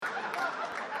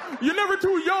You're never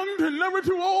too young and never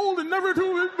too old and never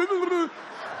too...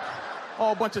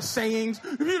 All a bunch of sayings.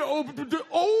 You know, the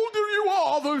older you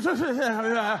are,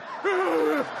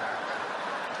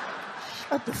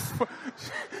 shut the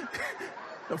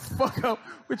fuck up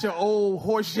with your old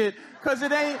horse shit. Because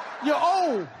it ain't... You're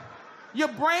old. Your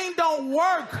brain don't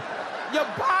work. Your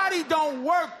body don't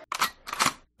work.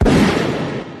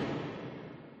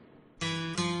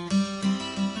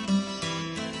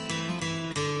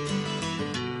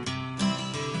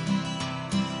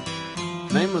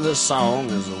 The name of this song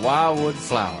is The Wildwood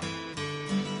Flower.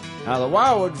 Now, The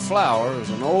Wildwood Flower is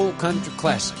an old country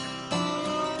classic.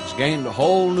 It's gained a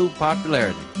whole new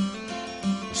popularity.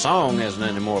 The song isn't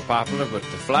any more popular, but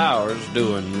the flower's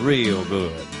doing real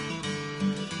good.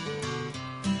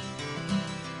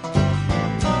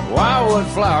 The wildwood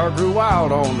flower grew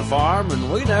wild on the farm, and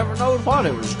we never knowed what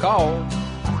it was called.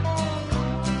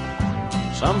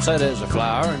 Some said it was a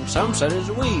flower, and some said it was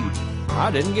a weed.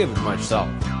 I didn't give it much thought.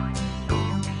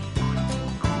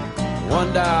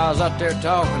 One day I was out there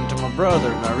talking to my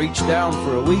brother, and I reached down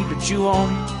for a weed to chew on.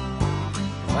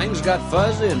 Things got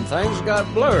fuzzy and things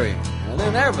got blurry, and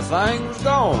then everything was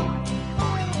gone.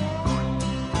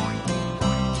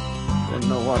 Didn't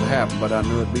know what happened, but I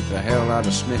knew it beat the hell out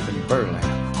of sniffing burlap.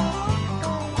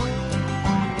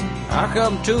 I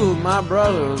come to, my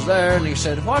brother was there, and he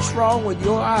said, "What's wrong with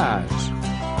your eyes?"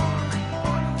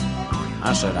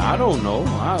 I said, "I don't know.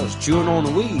 I was chewing on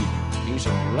the weed." He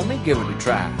said, "Well, let me give it a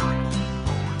try."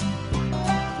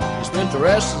 Spent the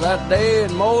rest of that day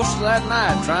and most of that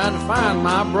night trying to find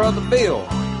my brother Bill.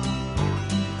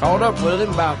 Caught up with him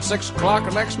about 6 o'clock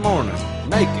the next morning,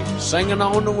 naked, singing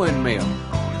on the windmill.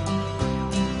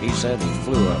 He said he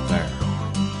flew up there.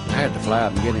 I had to fly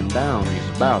out and get him down. He's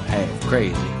about half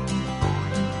crazy.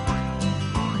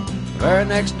 The very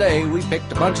next day, we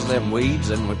picked a bunch of them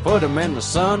weeds and we put them in the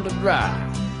sun to dry.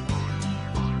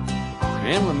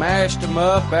 And we mashed them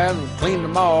up and we cleaned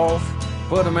them off,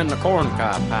 put them in the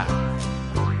corncob pipe.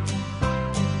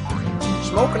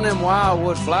 Smoking them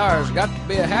wildwood flowers got to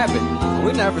be a habit.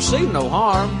 We never seen no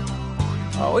harm.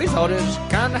 Oh, we thought it was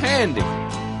kind of handy.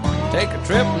 Take a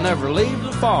trip and never leave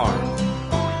the farm.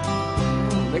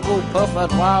 They go puff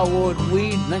that wildwood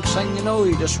weed, next thing you know,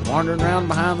 you're just wandering around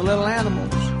behind the little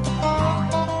animals.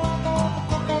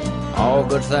 All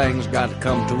good things got to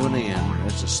come to an end.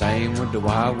 It's the same with the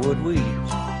wildwood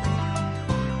weeds.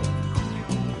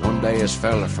 One day this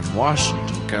fella from Washington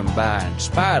come by and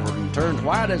spied it and turned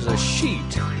white as a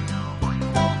sheet.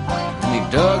 And he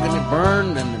dug and he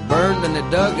burned and he burned and he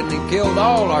dug and he killed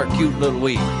all our cute little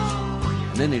weeds.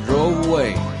 And then he drove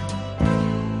away.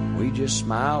 We just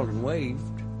smiled and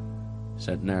waved,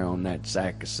 sitting there on that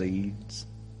sack of seeds.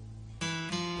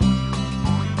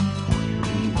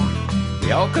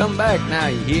 Y'all come back now,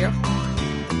 you hear?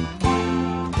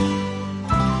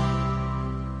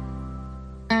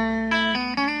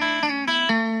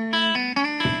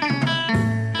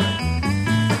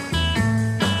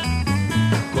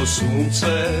 Ko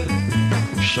sunce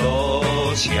što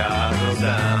sjajno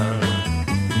dan,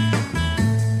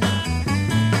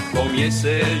 ko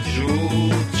mjesec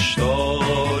žut što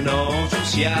noću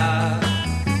sja,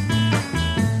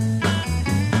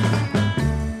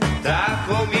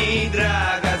 tako mi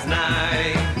draga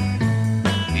znaj,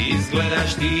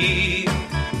 izgledaš ti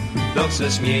dok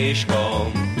se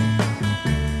smiješkom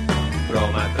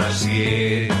promatraš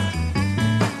svijet.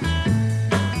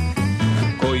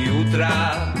 Ko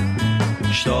jutra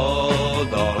što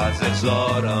dolaze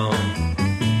zorom,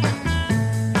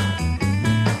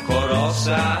 ko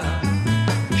rosa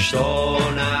što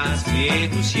na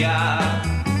svijetu sja,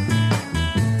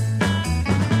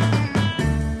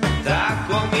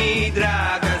 tako mi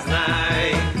draga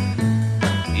znaj,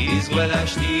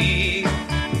 izgledaš ti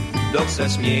dok sa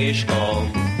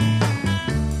smiješkom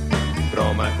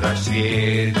promatraš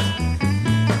svijet.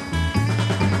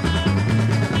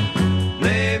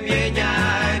 Ne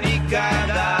mijenjaj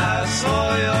nikada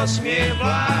svoj osmijeh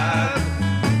blag,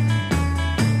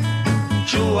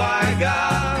 čuvaj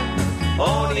ga,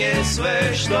 on je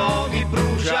sve što mi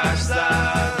pružaš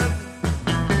sad.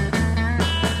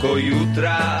 Ko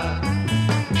jutra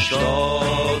što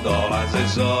dolaze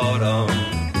zorom,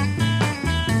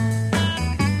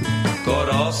 ko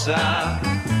rosa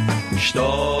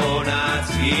što na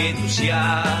cvijetu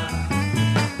sja,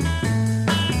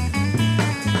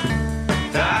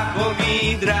 tako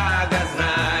mi draga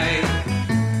znaj,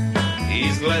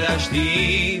 izgledaš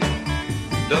ti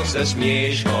dok sa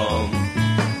smiješkom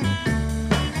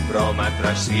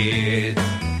promatraš svijet.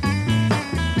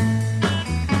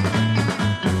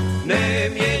 Ne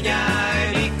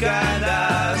mijenjaj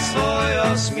nikada svoj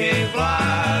osmijeh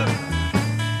blag,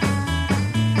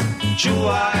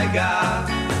 čuvaj ga,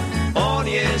 on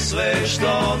je sve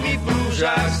što mi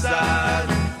pružaš sad.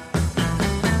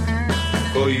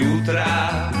 Ko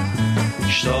jutra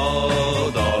što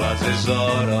dolaze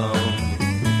zorom,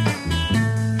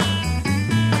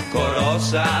 ko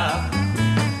rosa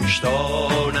što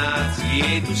na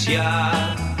cvijetu sja.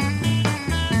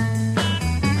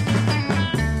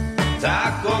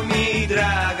 Tako mi,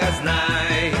 draga,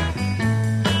 znaj,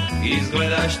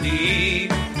 izgledaš ti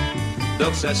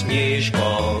dok sa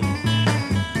smiješkom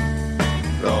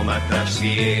promatraš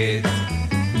svijet.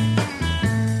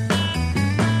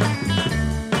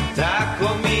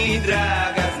 Tako mi,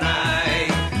 draga, znaj,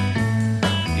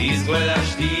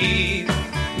 izgledaš ti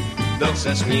dok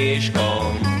sa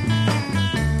smiješkom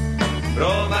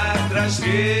promatraš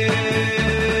svijet.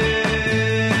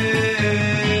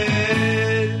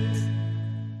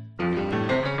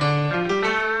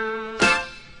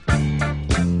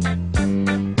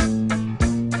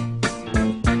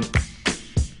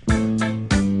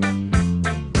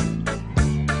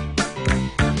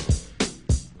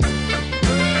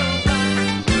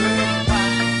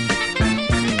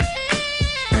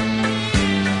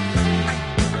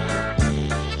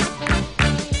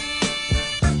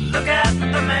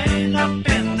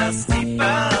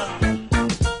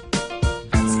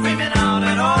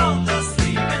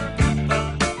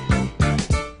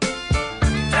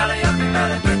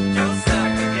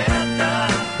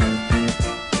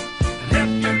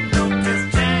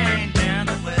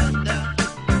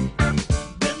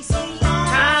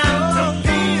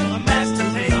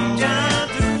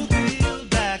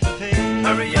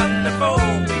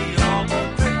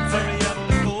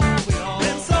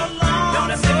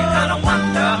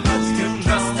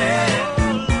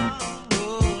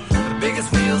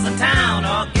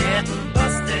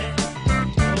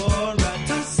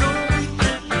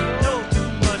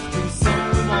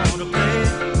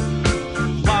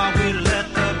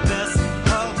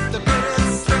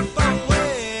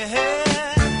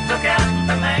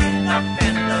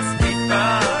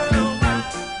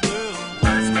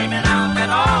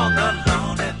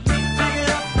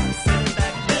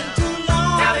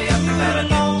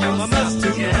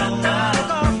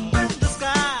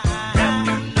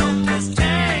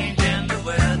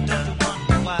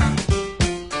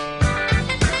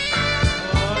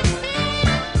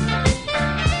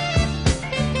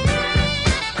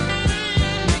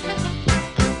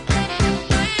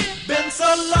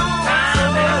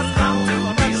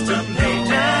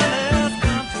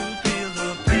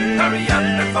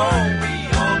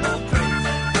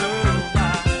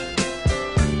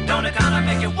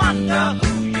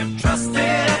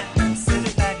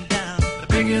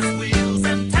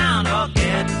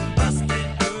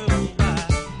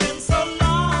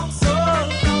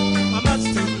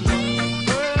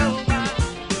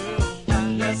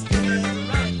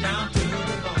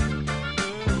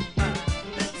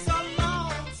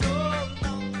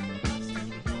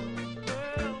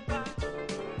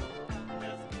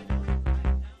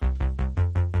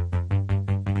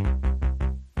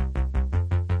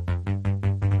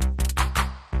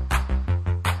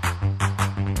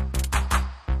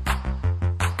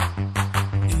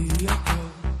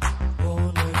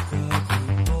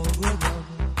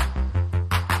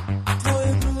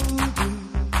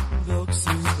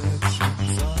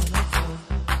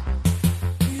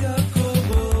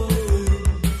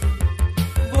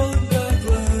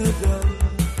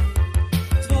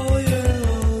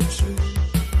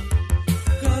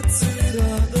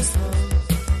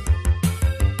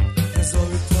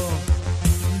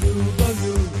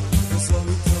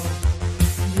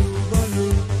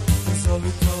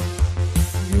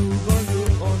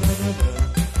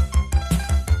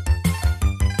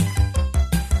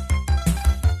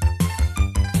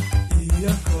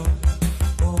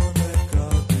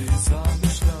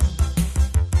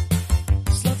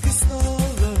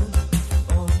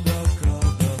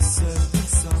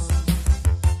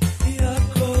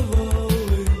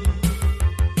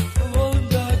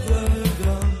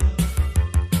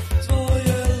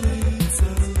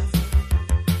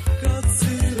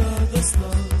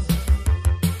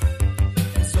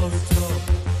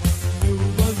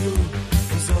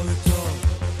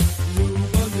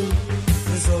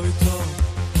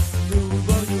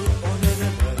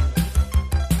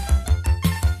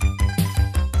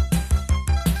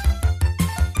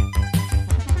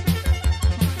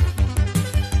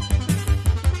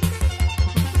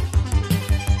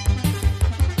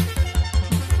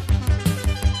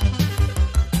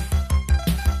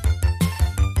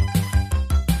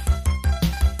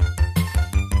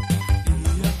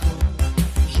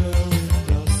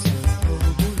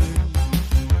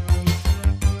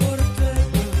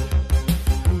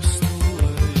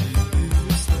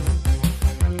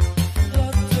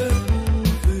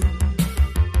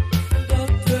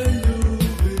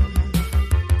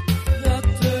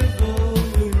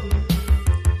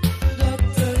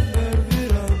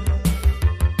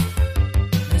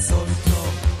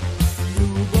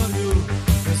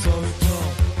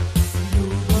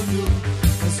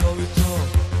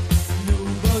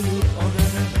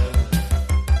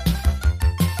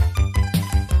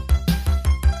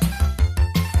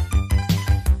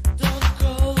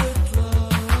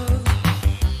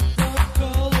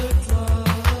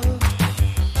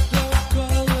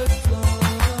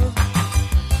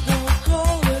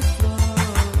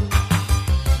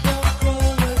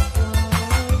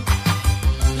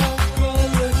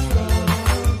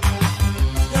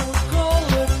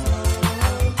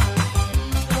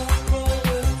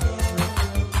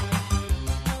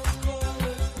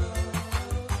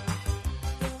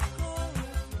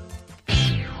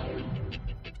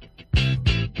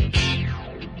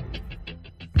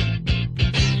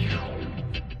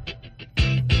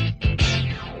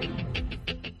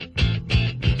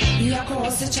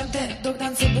 Osjećam te dok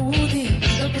dan se budi,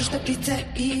 dok pršte ptice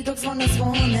i dok zvona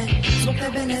zvone. Zbog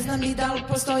tebe ne znam ni da li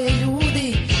postoje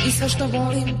ljudi i sve što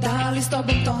volim da li s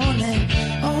tobom tone.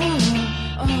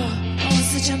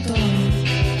 Osjećam to.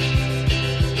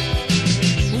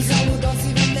 Uzalud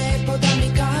dozivam nebo da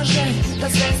mi kaže da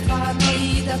sve stvarno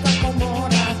i da tako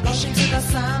mora. Plašim se da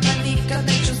sama nikad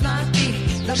neću znati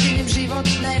da živim život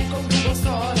nekog drugog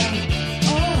stvora.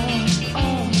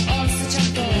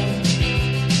 Osjećam to.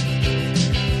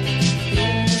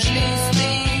 Ružni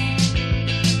sni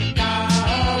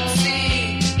kao psi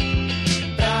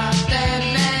prate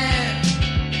me,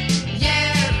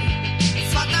 jer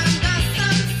shvatam da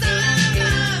sam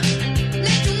sama,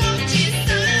 neću moći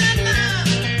sama,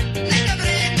 neka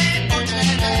vreme počne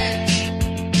već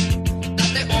da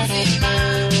te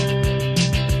uzimam.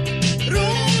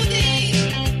 Rudi,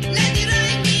 ne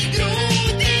diraj mi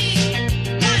grudi,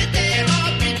 moje telo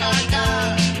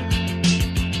pripada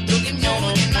drugim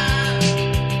ljudima.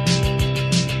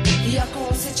 Iako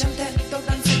osjećam te dok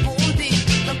dan se budi,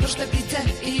 dok pršte ptice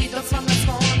i dok zvona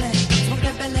zvone. Zbog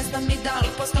tebe ne znam ni da li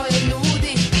postoje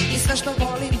ljudi i sve što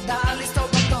volim da li s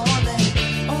tobom tone.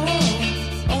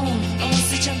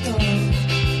 Osjećam to.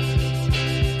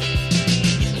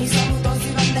 Uzalud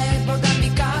dozivam nebo da mi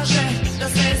kaže da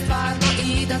sve je stvarno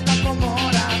i da tako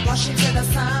mora. Plašim se da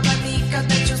sama nikad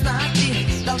neću znati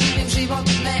da li živim život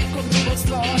nekog drugog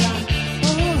stvora.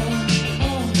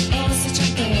 Osjećam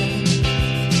to.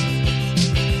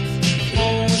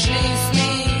 Ružni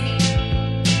sni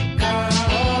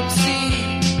kao psi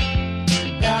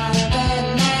prate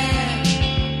me,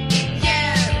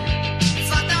 jer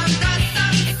shvatam da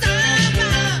sam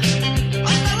sama,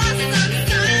 ostala sam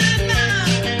sama,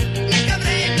 neka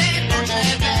vreme počne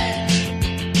već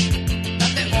da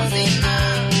te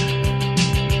uzimam.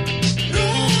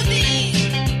 Rudi,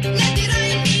 ne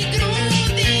diraj mi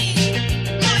grudi,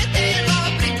 moje telo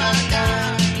pripada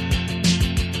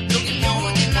drugim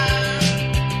ljudima.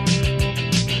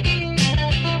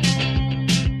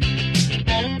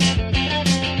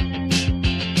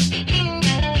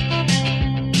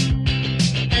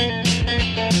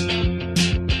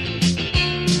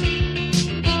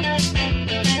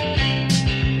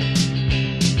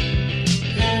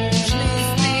 Ružni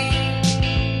sni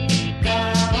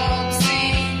kao psi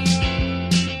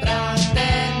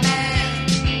prate me,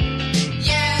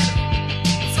 jer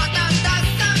shvatam da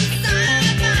sam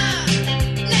sama,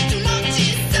 neću moći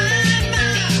sama,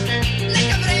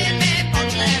 neka vreme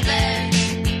počne već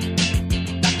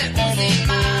da te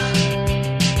uzimam.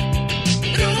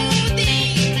 Rudi,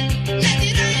 ne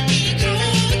diraj mi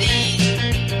grudi,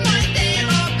 moje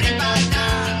telo pripada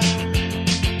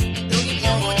drugim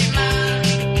ljudima.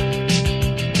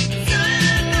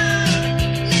 Sama,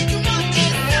 neću moći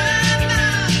sama,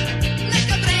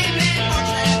 neka vreme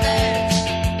počne već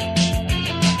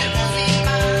da te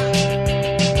uzimam.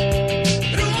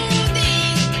 Rudi,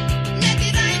 ne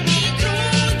diraj mi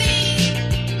grudi,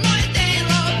 moje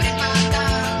telo pripada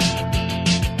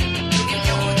drugim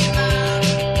ljudima.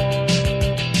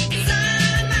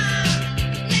 Sama,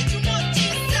 neću moći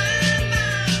sama,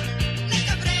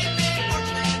 neka vreme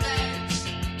počne već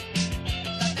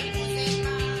da te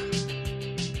uzimam.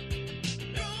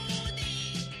 Rudi,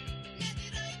 ne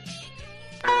diraj mi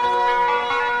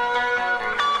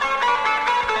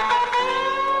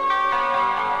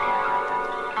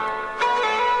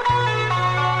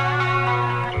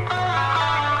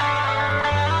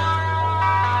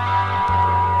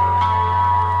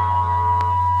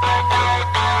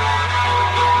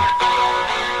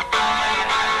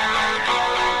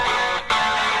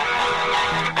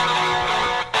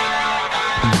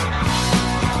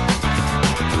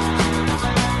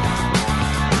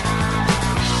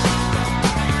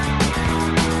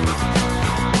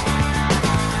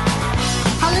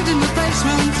I lived in the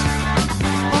basement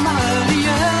all my early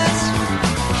years.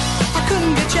 I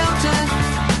couldn't get shelter,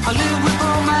 I lived with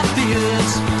all my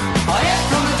fears. I ate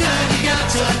from the dirty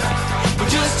gutter, but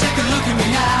just take a look at me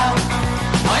now.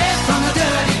 I ate from the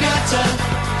dirty gutter,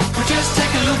 but just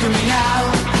take a look at me now.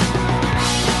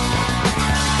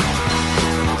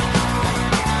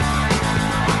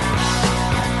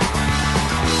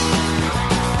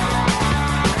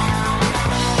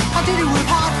 I did it with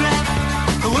hard graft,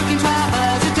 working 12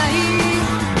 hours a day.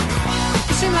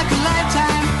 It seemed like a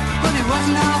lifetime, but it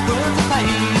wasn't all worth the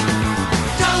pain.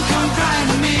 Don't come crying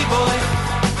to me, boy,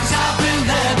 'cause I've been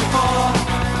there before.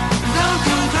 Don't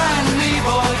come crying to me,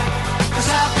 boy, 'cause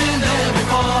I've been there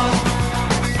before.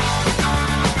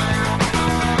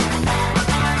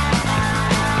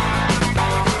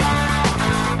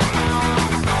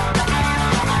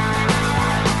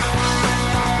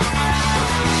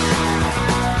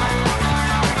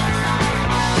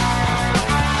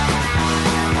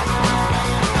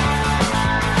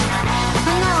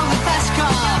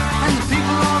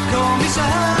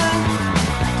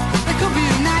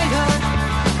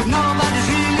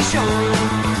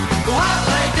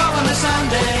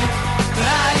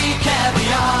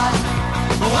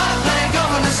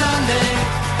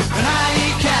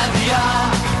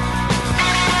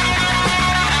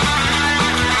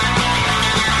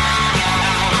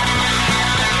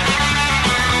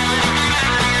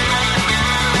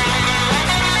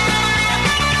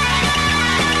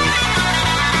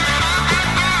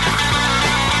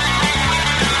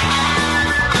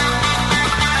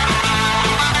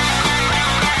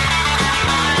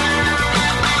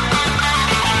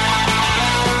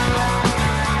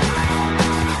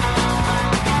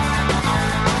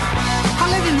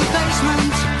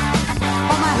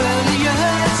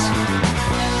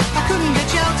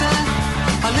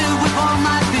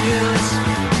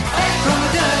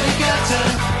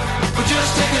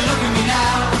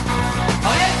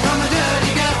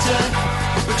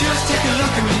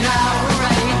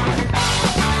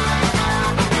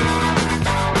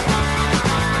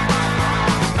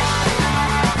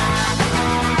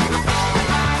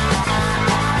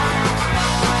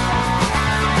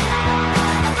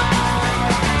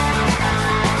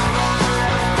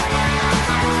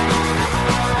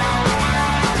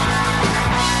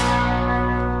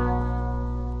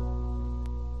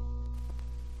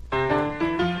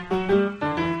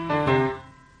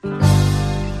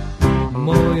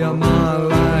 Moja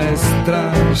mala je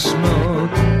strašno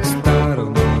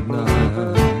staromodna.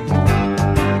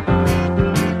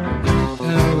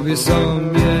 Elvisom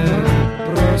je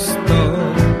prosto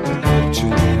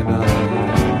počinjena.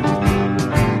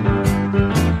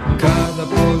 Kada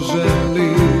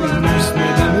poželim usne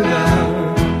da mi da,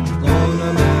 ona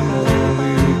me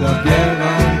moli da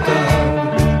pjevam tam.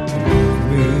 Love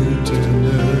me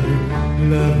tender,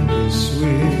 love me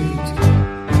sweet,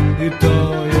 i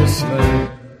to je sve.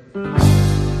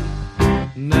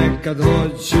 Nekad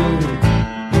hoću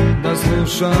da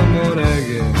slušamo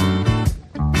reggae,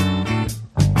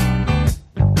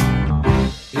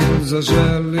 ili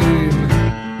zaželim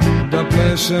da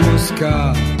plešemo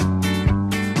ska.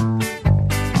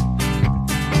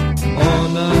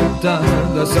 Ona ta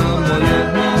da samo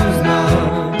jedno zna,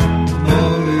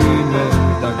 moli me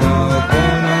da ga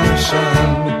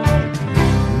oponašam.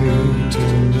 Me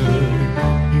tender,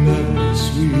 love me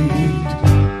sweet,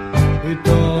 i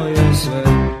to je sve.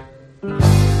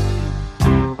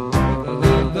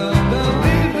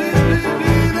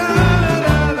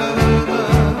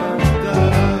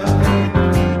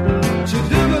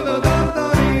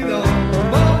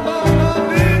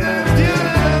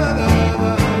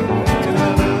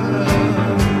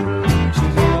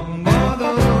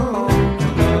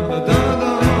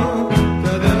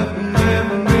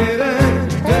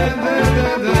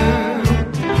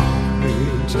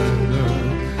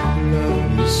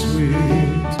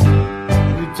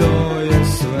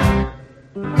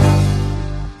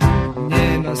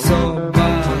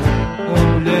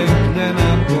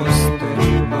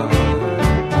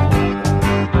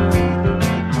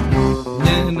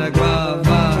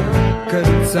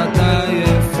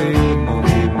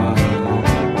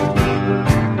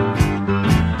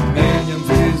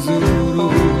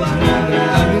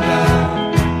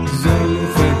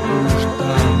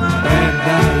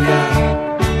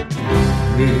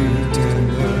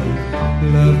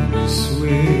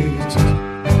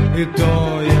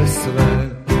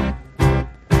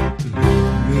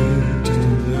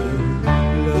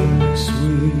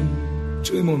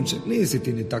 Nisi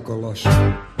ti ni tako loš,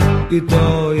 i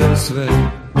to je sve.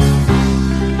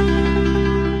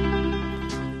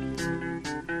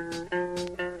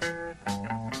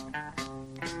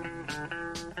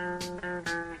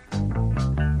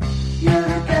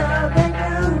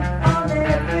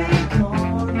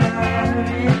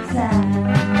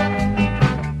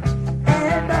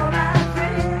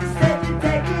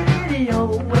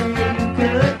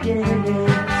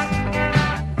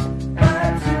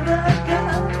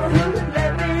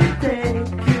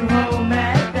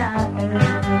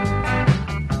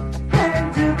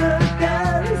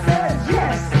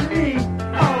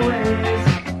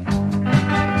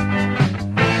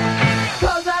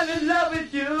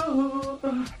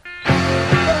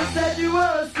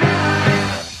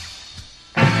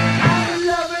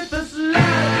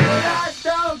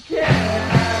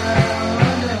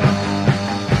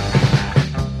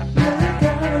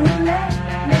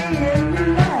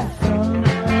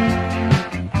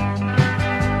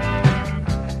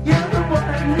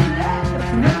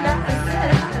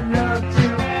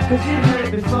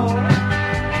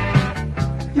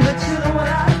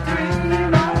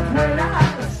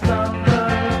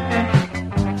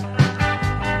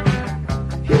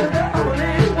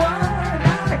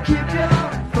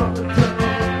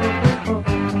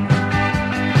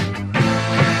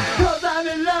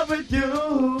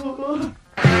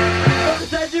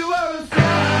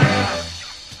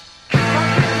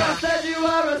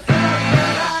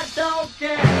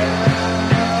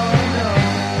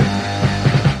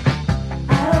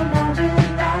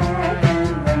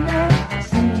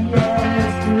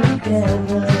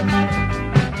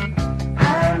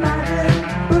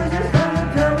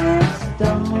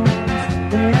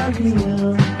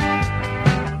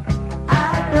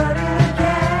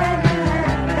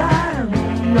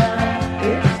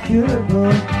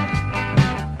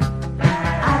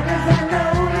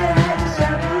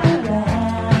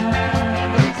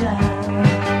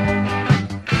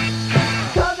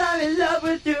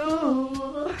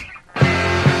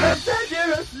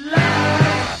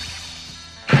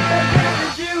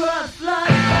 You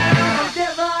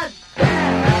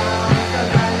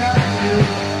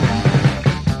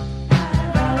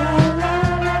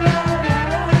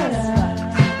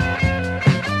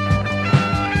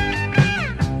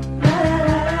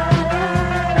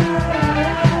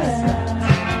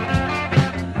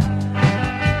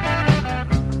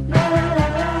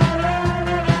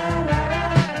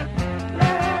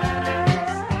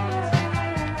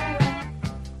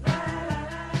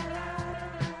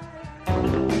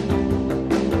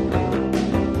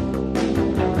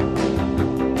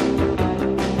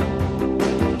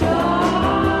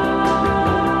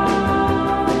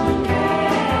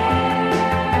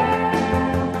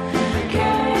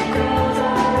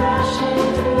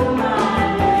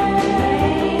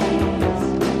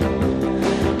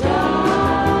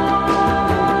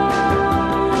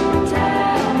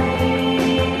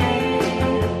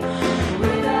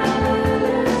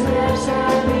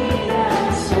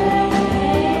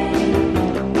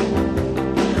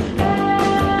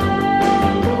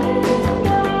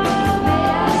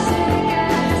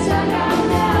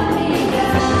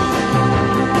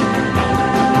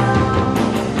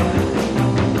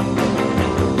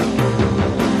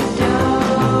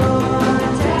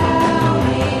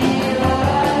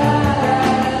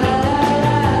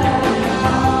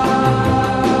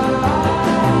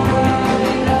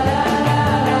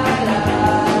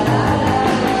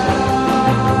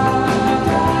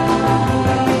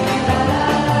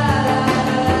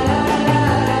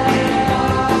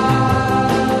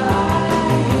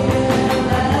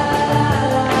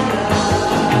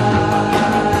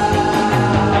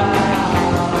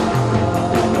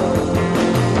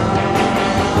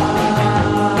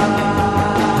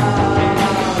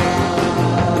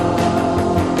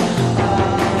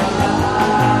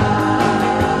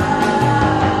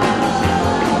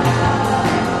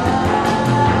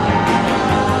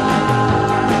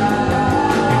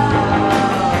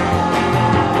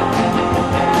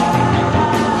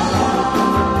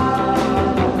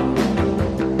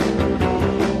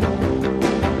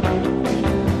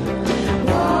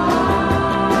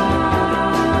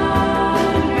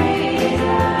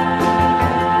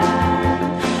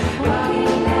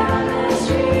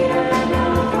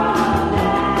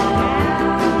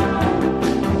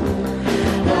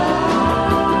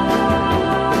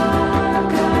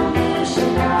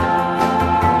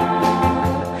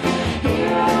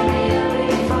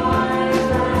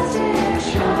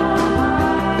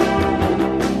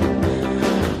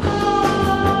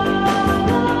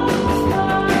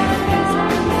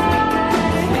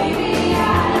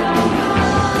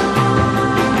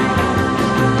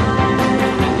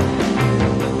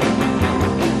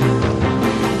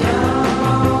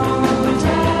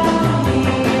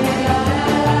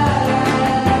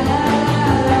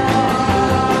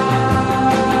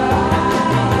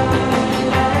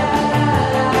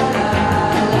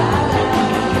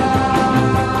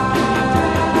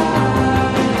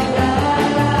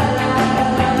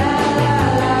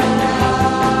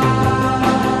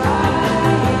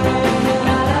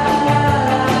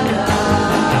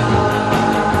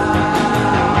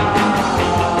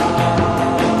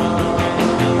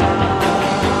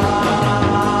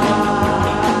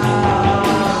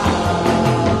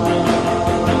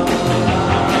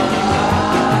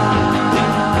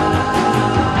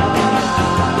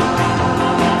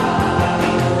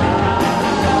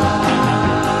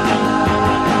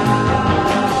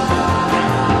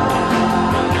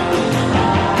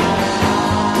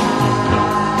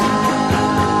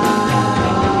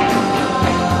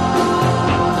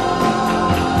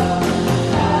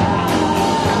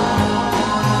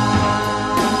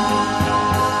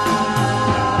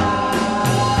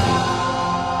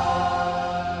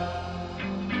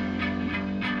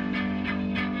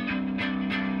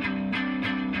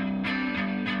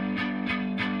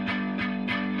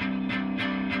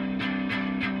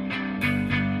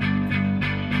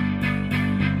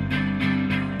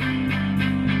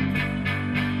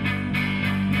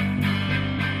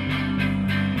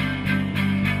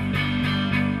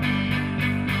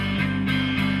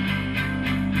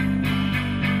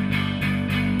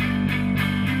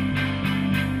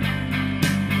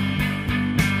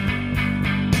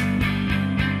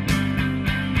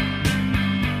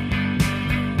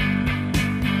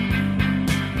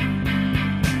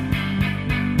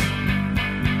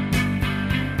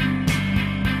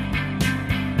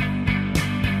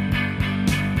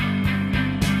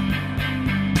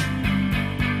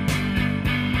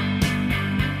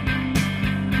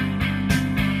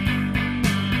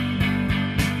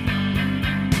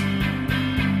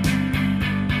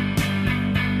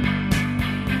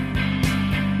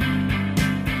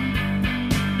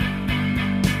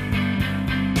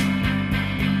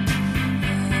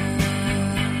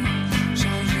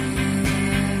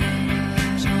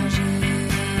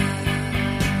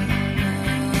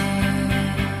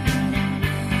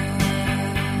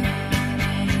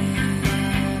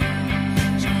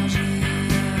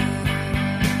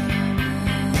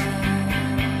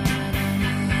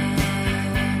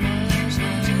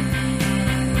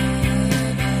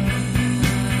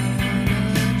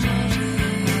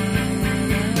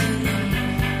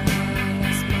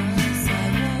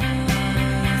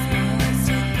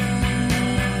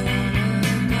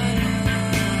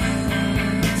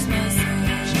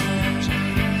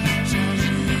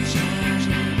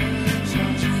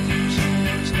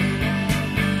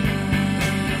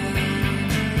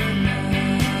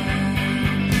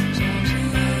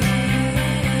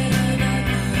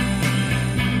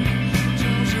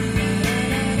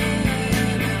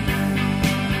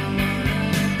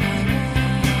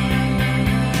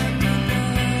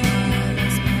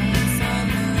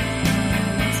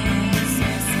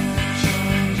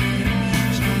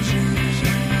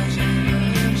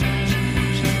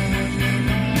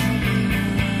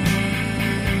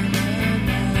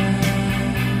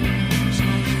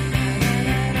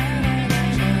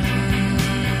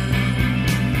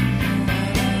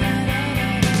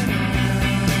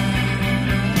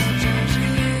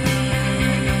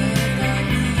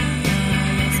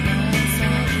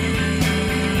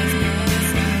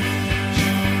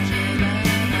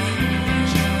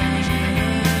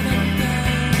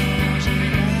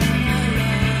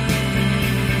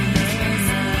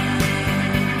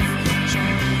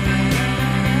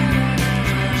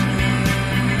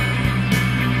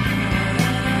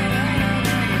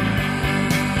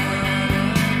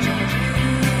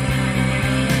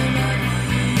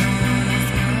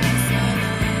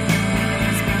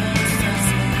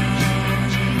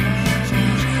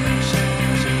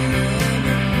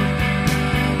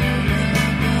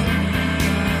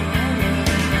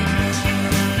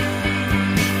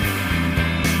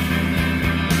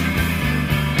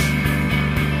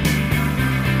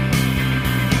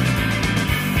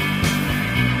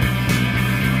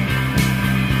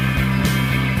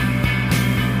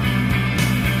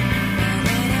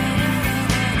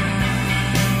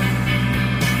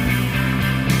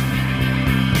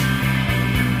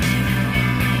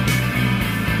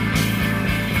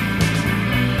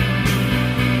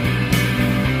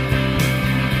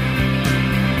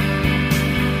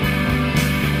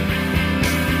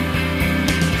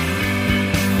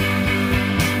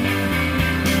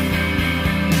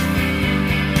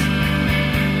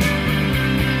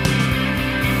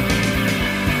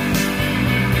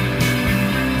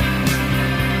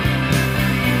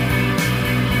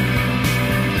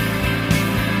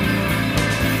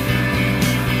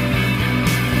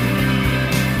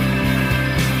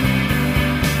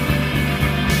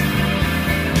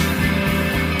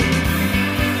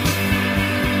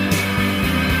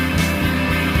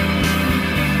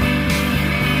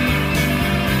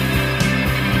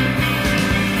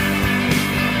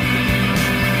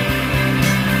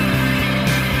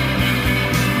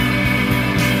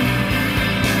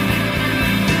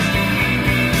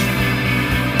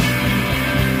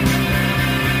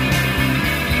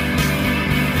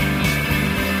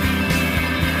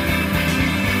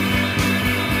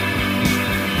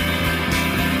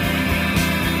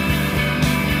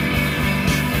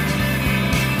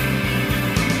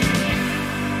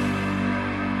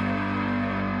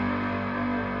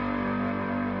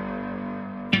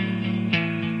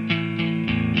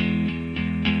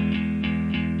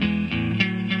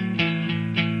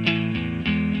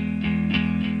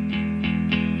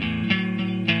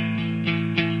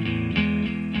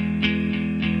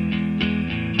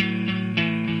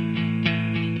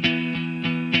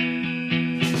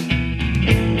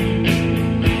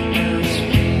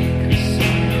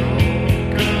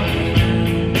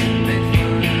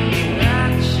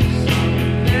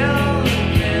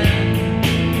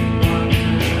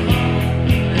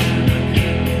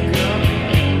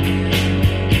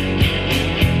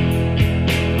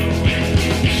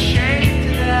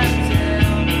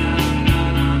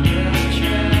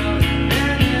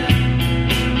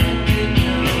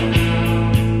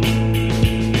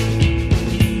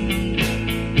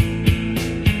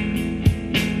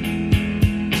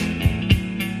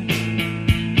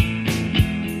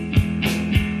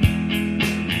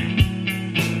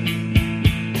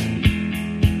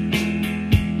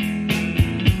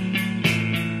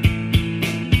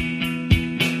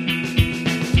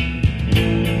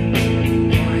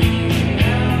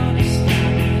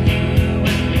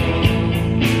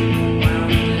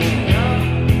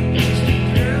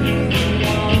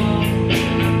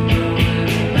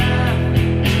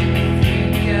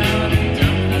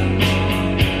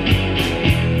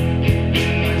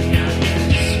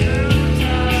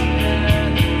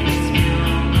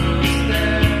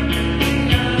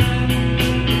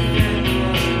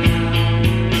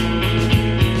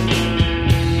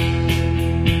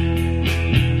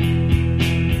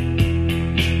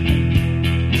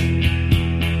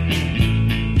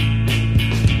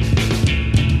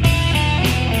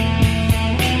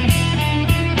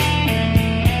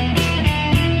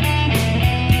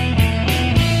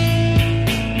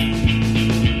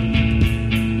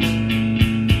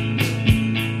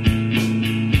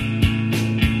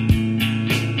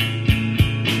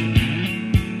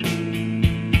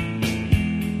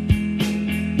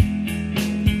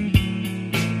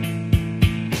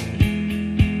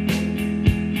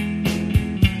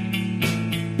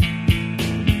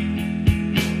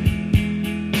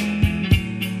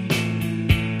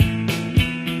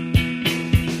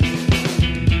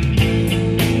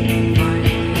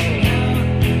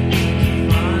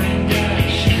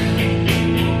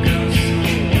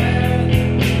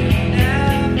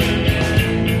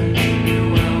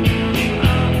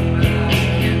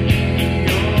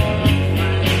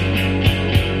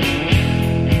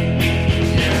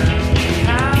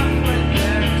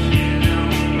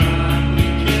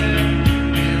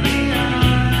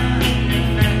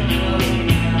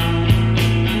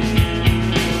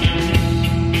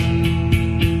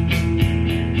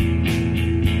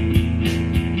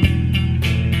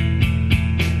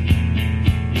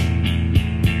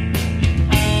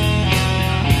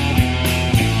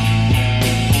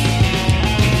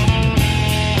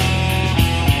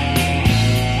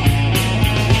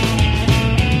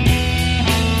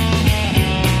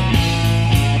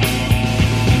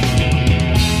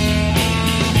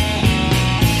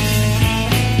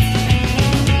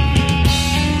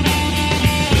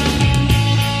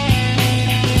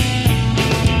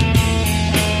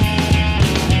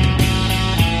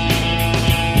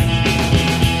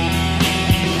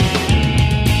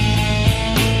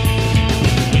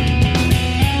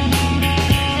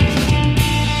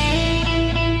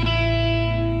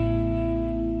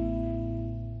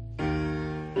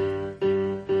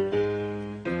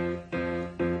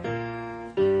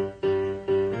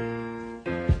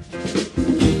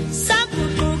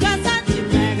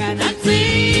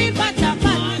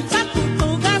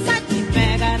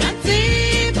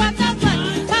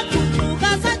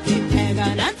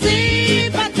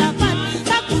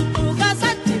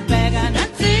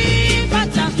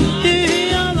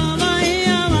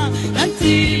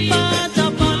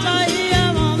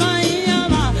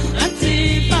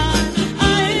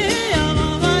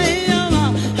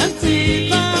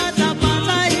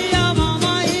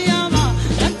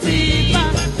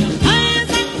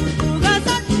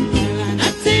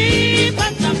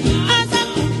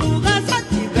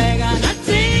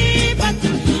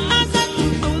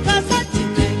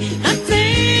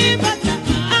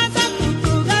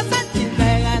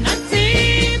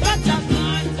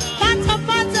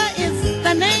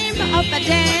of a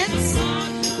dance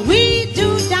we do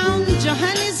down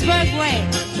Johannesburg way.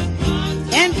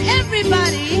 And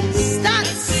everybody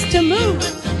starts to move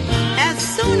as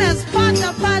soon as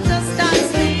Pata Pata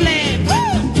starts to play.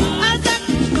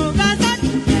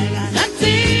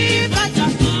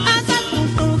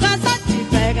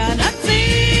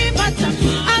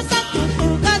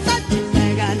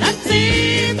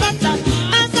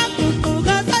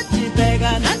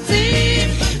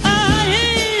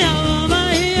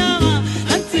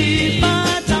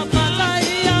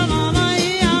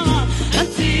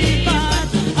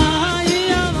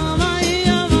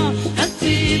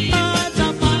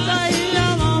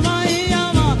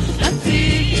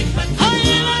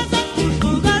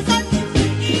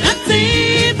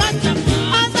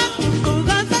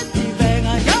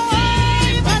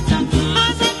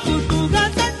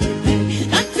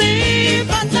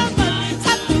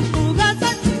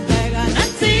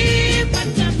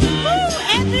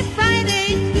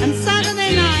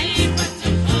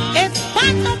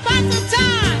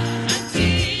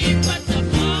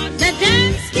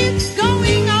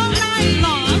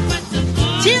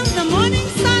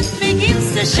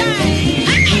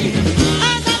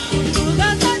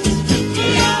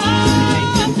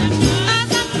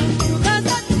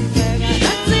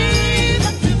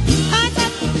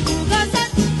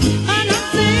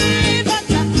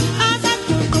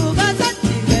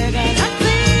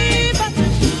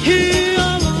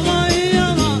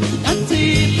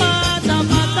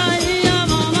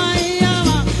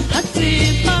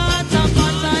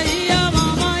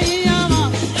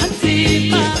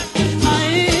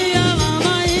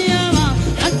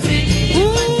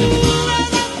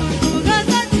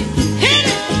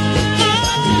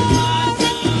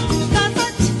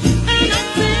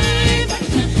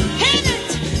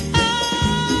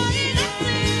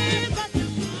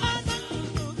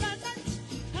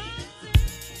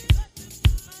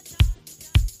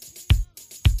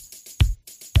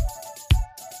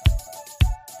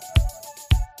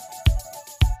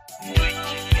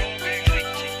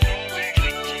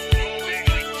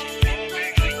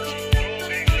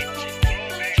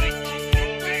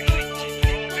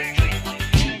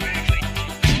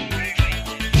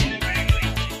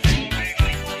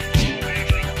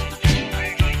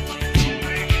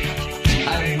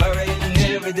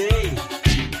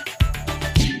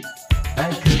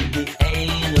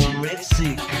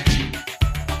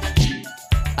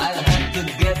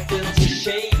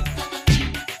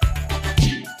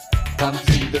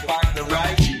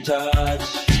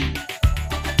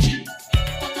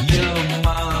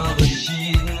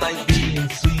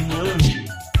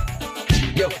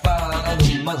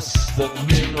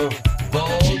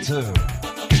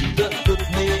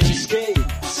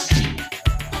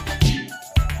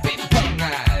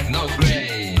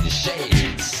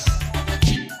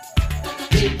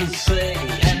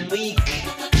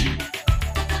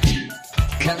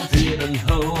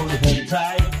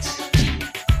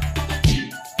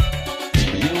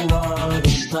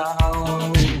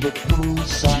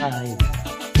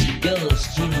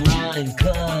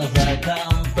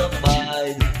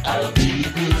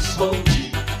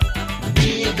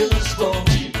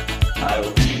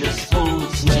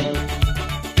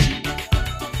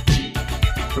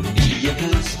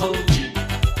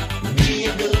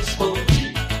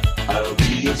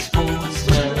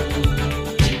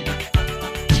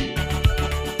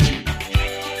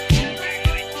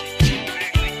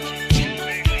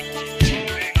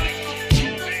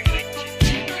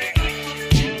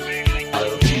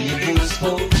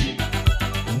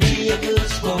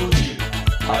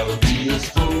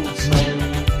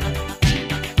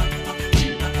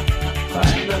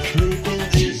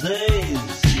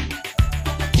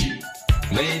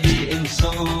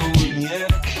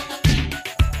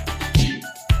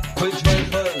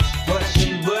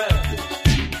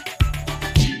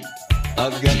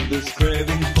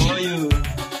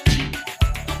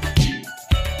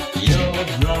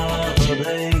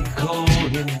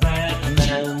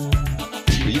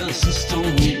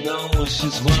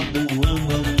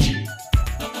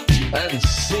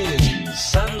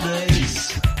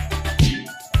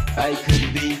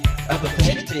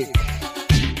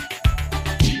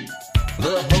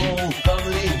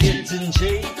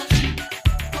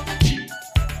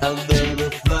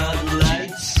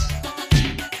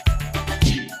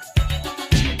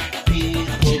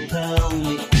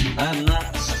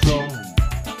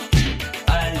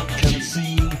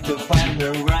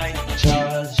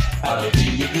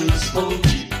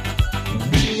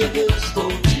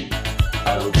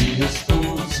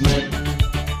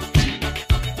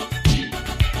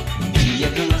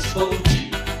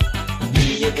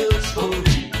 Be a good sport.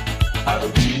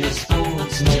 I'll be be a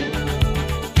sportsman.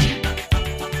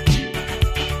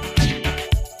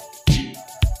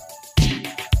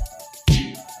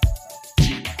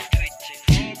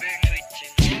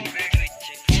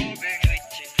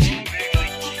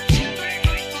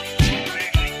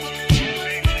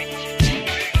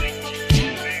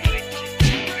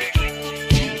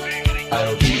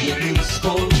 I'll be a good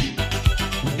sport,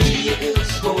 be a good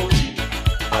sport.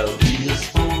 I'll be a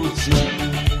sportsman.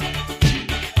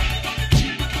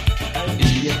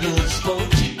 Be a good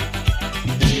sport,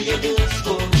 be a good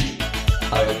sport.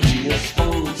 I'll be a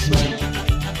sportsman.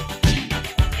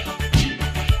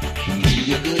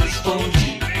 Be a good sport,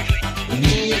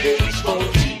 be a good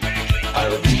sport.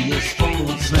 I'll be a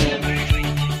sportsman.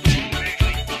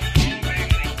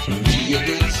 Be a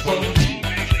good sport.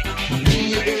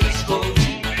 Be a good sport,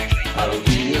 I'll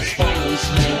be a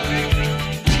sportsman.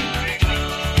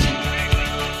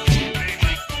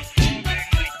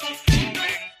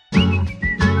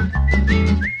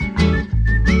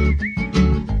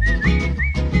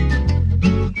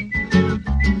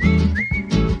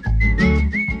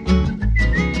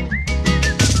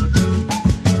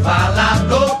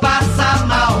 Falador passa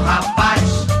mal,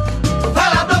 rapaz.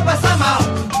 Falador passa mal.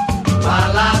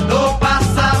 Falador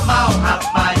passa mal,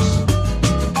 rapaz.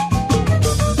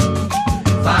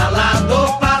 Falador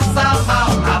passa mal,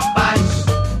 rapaz.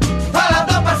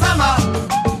 Falador passa mal.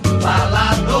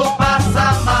 Falador passa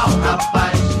mal,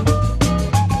 rapaz.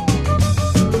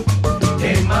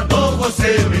 Quem mandou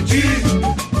você mentir?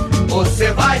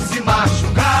 Você vai se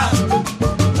machucar.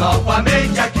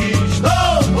 Novamente aqui estou.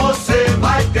 Você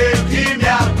vai ter que me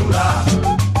aturar.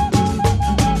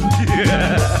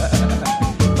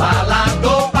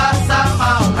 Falador passa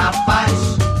mal,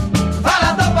 rapaz.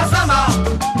 Falador passa mal.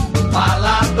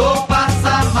 Falador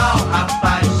passa mal,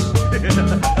 rapaz.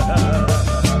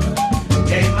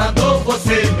 Quem mandou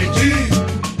você mentir?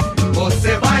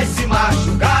 Você vai se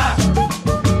machucar.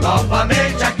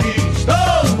 Novamente aqui estou.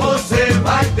 Você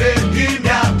vai ter que me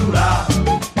aturar.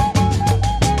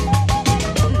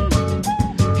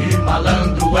 Que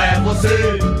malandro é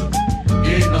você,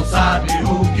 que não sabe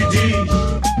o que diz.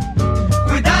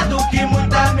 Cuidado que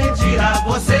muita mentira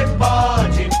você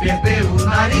pode perder o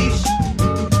nariz.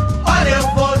 Olha, eu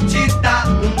vou te dar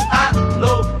um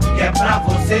alô, que é pra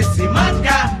você se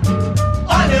mancar.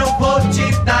 Olha, eu vou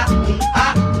te dar um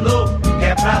alô, que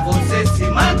é pra você se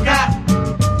mancar.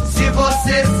 Se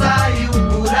você saiu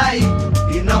por aí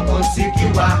e não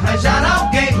conseguiu arranjar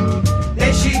alguém,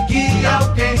 deixe que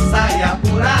alguém saia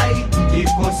por aí e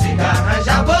consiga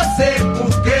arranjar você.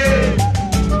 Porque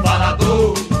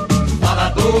falador,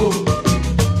 falador,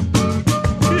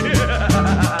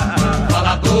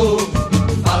 falador,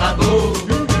 falador.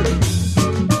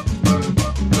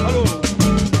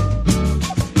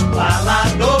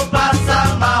 Falador passa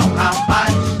mal,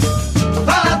 rapaz.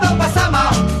 Falador passa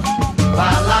mal.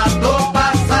 Falador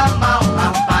passa mal,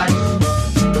 rapaz.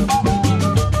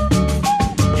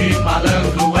 Que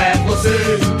malandro é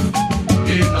você,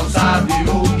 que não sabe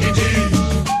o que diz.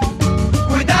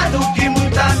 Cuidado que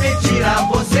muita mentira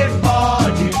você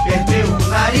pode perder o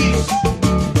nariz.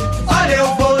 Olha,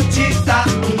 eu vou te dar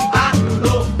um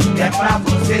alô, que é pra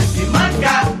você se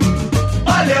mancar.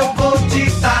 Olha, eu vou te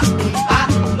dar um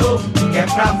alô, que é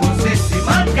pra você se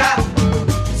mancar.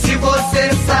 Se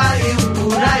você saiu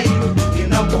por aí e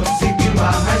não conseguiu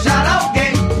arranjar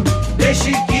alguém,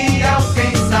 deixe que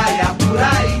alguém saia por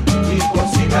aí e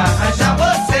consiga arranjar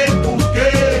você. Porque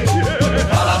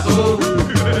falador,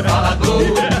 falador,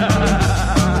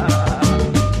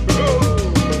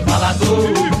 falador,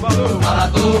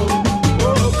 falador.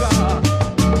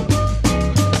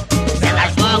 Cela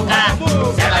as bocas,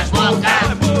 cela as bocas.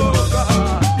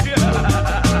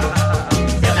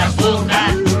 Cela as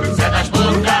bocas, cela as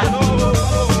bocas.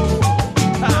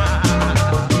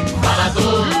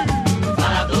 Falador,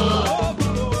 falador.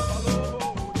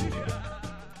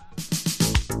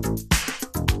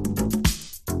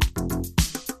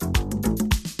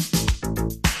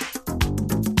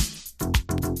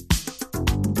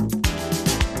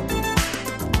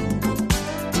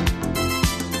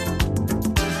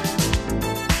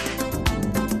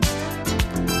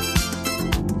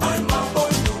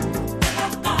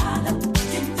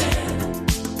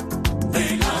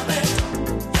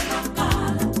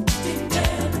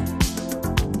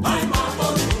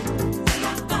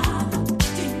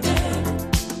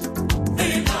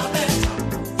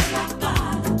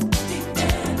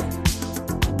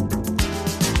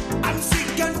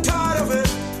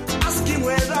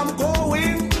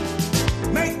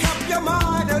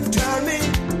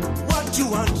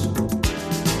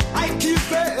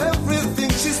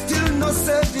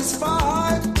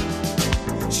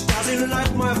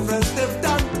 like my friends, they've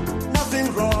done nothing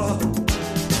wrong.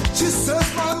 She says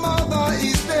my mother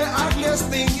is the ugliest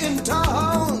thing in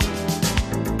town.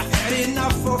 I've had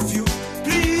enough of you,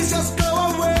 please just go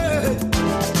away.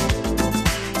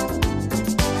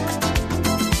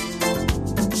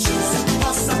 She's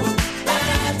impossible,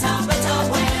 better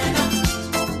buena.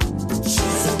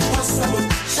 She's impossible,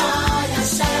 shy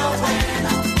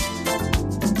buena.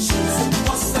 She's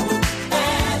impossible,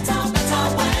 better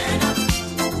buena.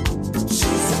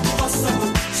 She's impossible,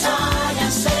 shy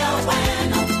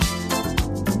buena.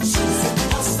 She's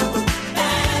impossible,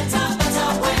 better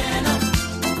buena.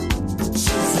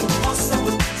 She's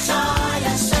impossible, shy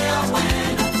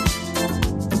buena.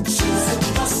 She's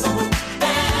impossible,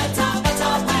 better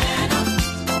buena.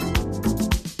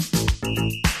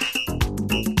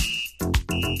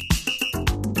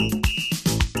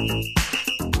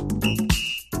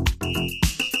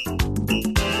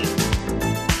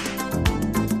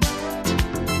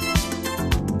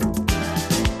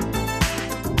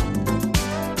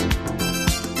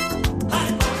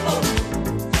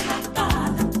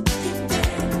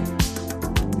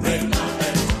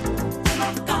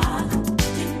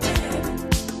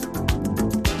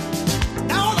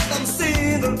 Now that I'm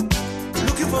single,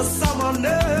 looking for someone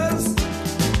else,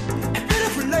 a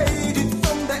beautiful lady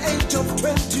from the age of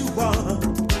 21.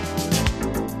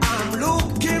 I'm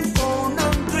looking for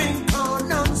non-drinker,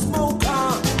 non-smoker.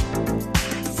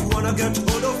 If you wanna get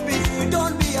hold of me,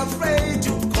 don't be afraid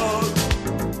to call.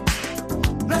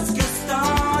 Let's get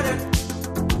started.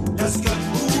 Let's get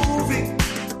moving.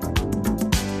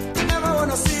 I never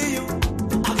wanna see you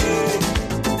again.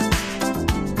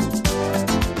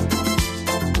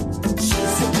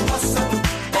 She's impossible,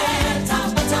 better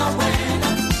buena.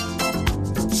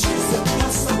 She's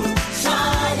impossible,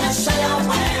 shy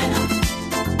buena.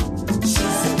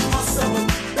 She's impossible,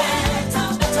 better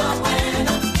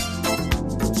buena.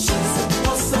 She's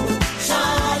impossible,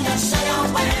 shy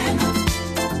buena.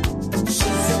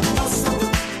 She's impossible,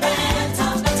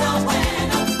 better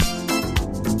buena.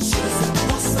 She's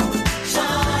impossible,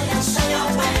 shy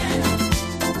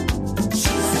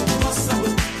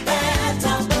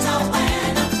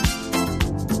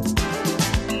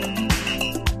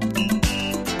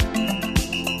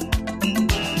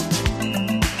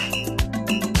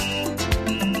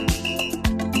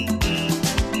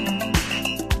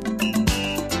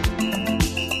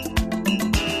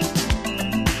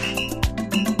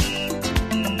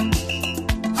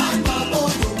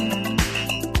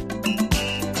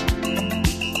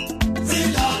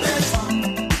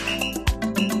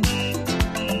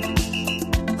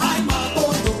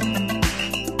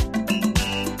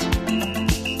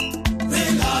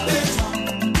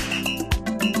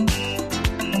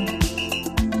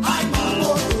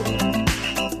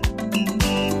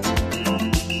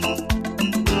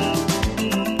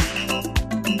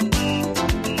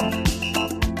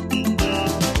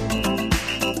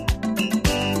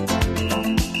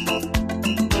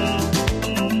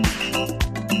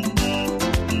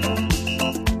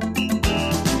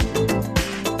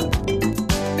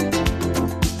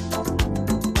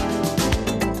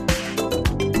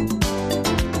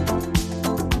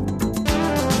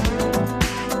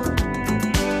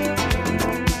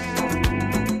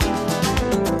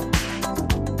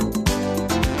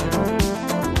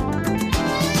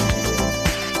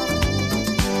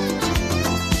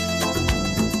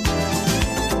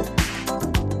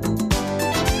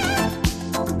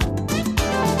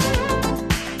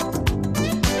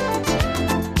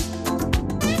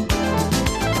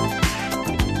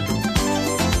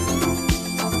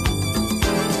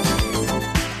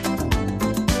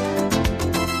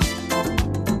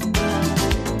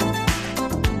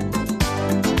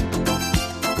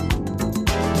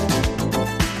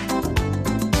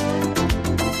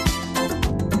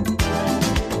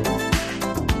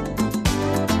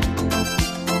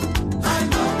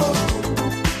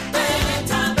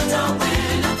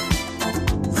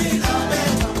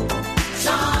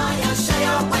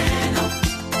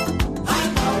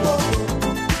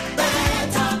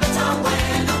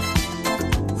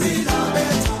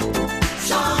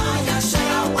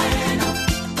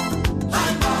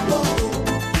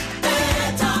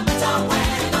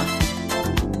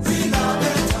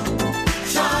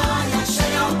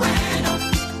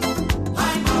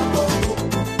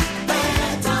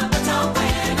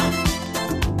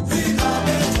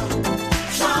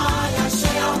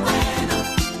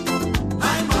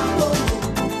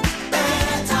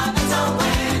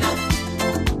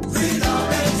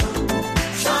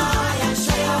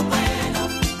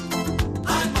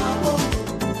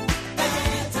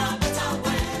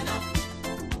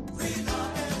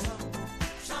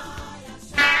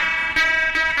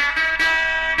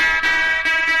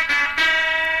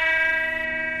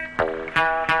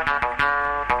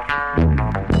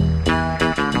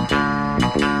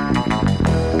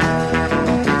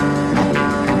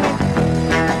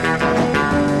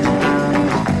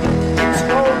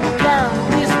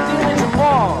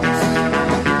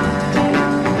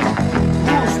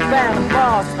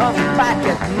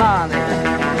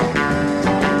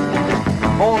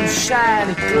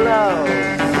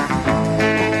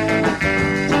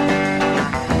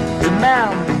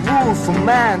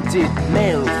fomented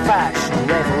male fashion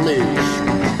revolution.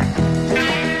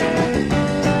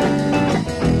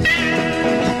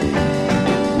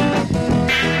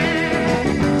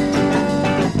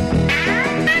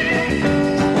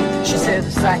 She said,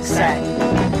 sack, sack,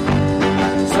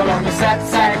 so long as that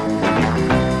sack,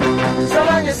 so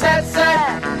long as that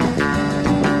sack.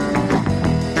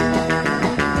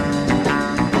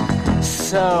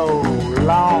 So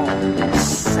long,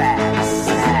 sack,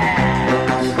 sack.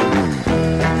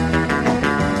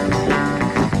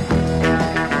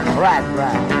 Right,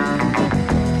 right.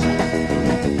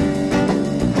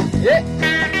 Yeah.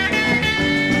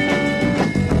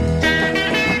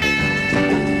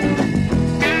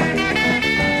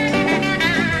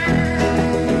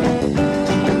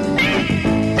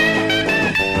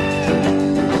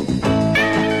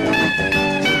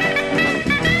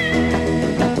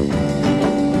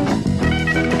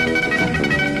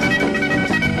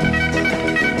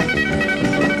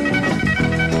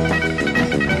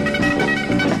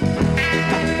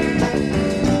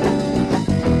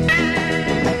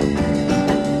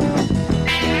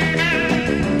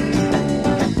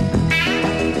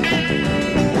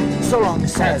 So long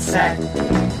as that sack,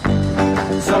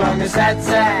 so long as that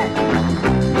sack,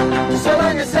 so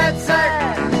long as that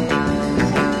sack,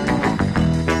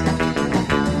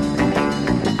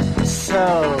 so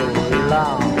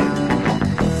long,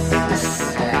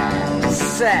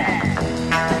 sack.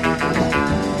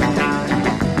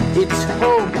 It's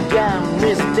home began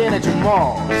with dinner to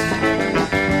Mars.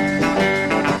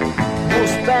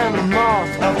 Most family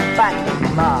Mars of the back of the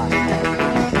mind.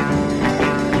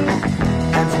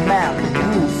 And man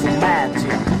move from man to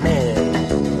man.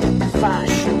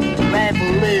 Fashion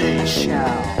revolution.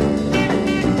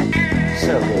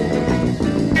 So good.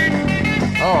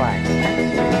 Alright.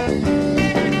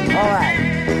 Alright.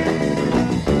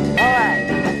 Alright.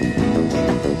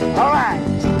 Alright.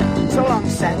 So long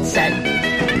as that sack.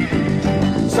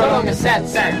 So long as that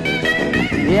sack.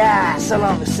 Yeah, so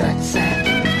long as that sack.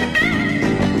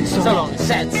 So long as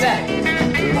that sack.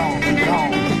 Long,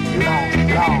 long, long,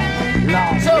 long.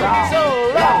 Long, so long, so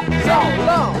long, so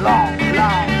long, long,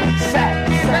 long, sack,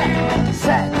 sack,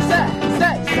 sack, sack,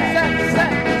 sack, sack, sack,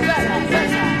 sack,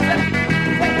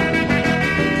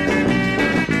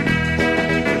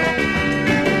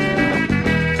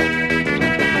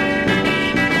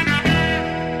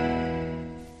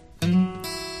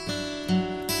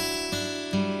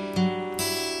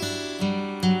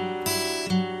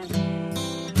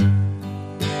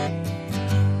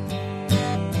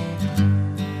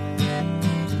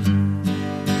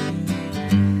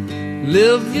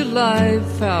 Live your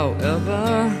life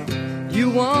however you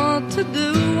want to,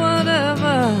 do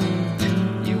whatever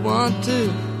you want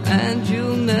to, and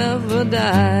you'll never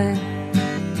die.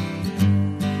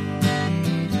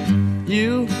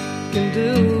 You can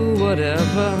do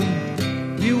whatever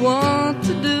you want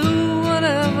to, do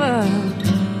whatever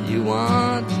you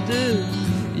want to do.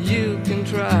 You can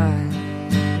try,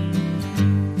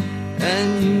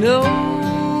 and you know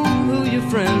who your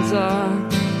friends are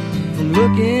from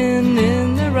looking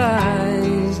in their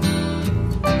eyes.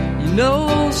 You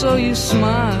know, so you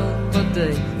smile, but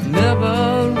they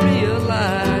never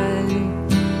realize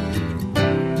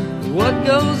what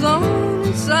goes on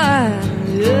inside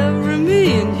every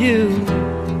me and you.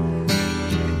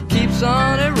 Keeps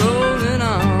on a rolling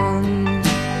on,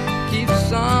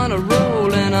 keeps on a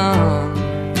rolling on.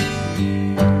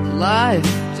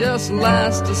 Life just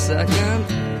lasts a second.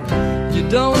 You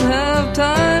don't have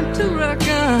time to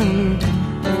reckon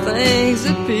the things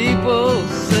that people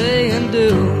say and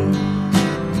do.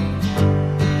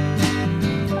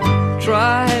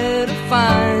 Try to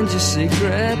find your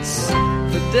secrets,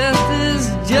 but death is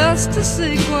just a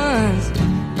sequence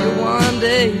you're one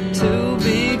day to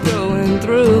be going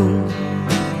through.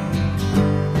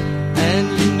 And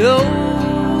you know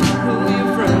who your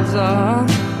friends are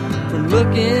from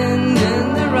looking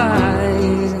in their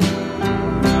eyes.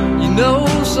 You know,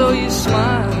 so you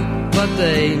smile, but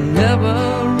they never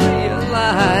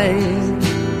realize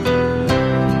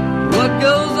what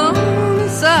goes on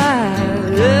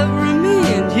inside every me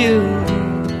and you.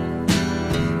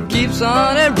 Keeps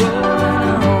on it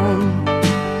rolling on,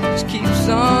 just keeps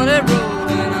on it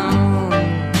rolling on.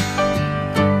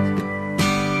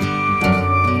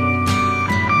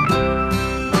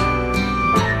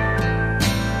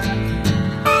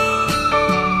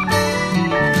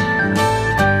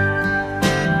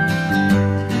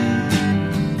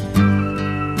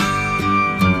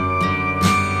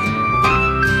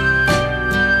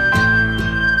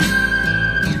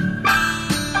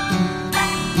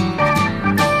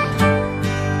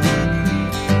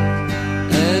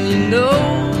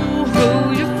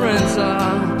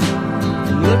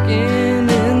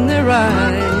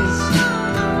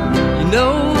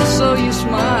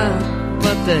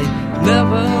 they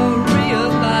never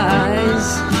realize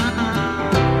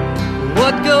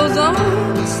what goes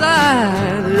on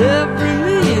inside every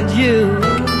me and you.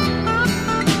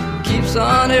 Keeps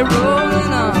on it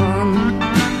rolling on,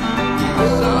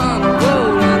 keeps on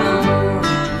rolling on.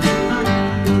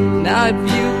 Now if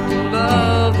you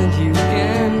love, then you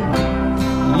can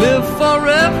live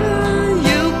forever.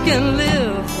 You can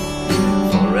live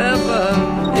forever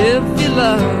if you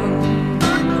love.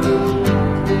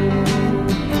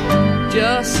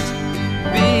 Just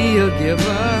be a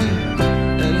giver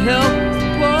and help the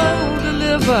poor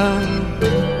deliver.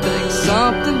 Take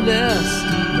something less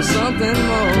for something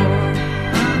more.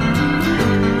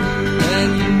 And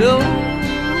you know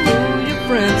who your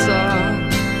friends are,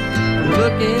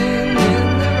 looking in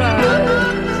their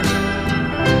eyes.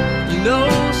 You know,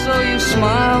 so you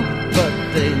smile, but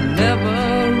they never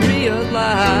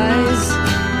realize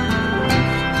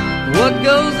what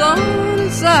goes on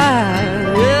inside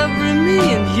every me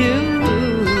and you.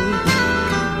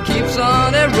 Keeps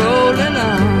on it rolling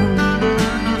on,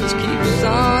 just keeps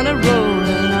on it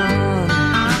rolling on.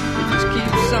 It just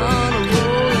keeps on it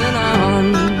rolling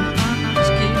on,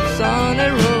 just keeps on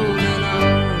it rolling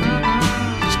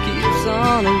on, just keeps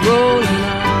on it rolling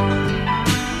on.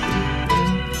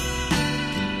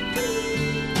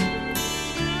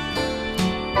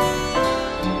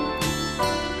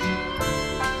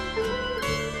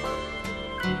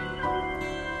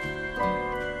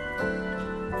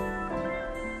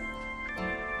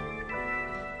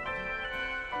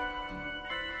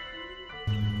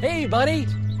 Hey, buddy.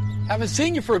 Haven't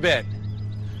seen you for a bit.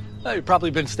 Well, you've probably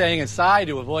been staying inside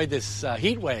to avoid this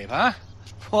heat wave, huh?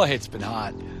 Boy, it's been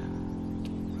hot.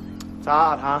 It's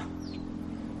hot, huh?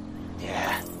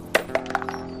 Yeah.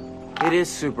 It is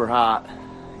super hot.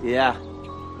 Yeah.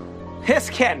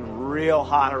 It's getting real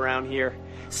hot around here.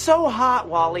 So hot,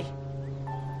 Wally.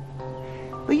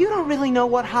 But you don't really know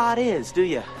what hot is, do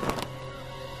you?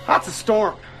 Hot's a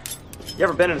storm. You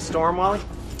ever been in a storm, Wally?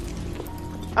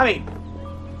 I mean,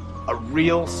 a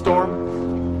real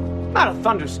storm? Not a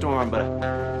thunderstorm, but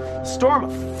a storm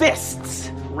of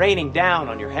fists raining down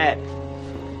on your head,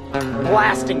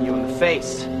 blasting you in the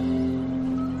face,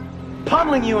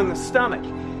 pummeling you in the stomach,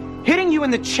 hitting you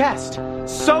in the chest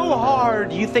so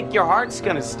hard you think your heart's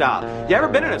gonna stop. You ever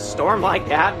been in a storm like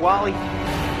that, Wally?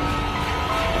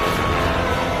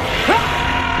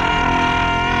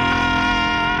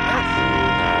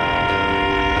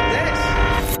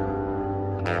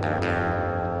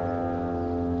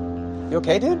 You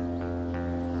okay, dude?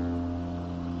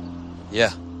 Yeah.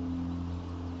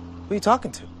 Who are you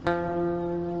talking to?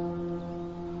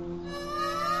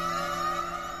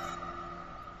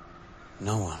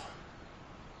 No one.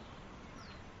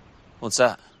 What's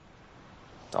that?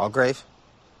 Dog grave?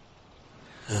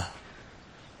 Yeah.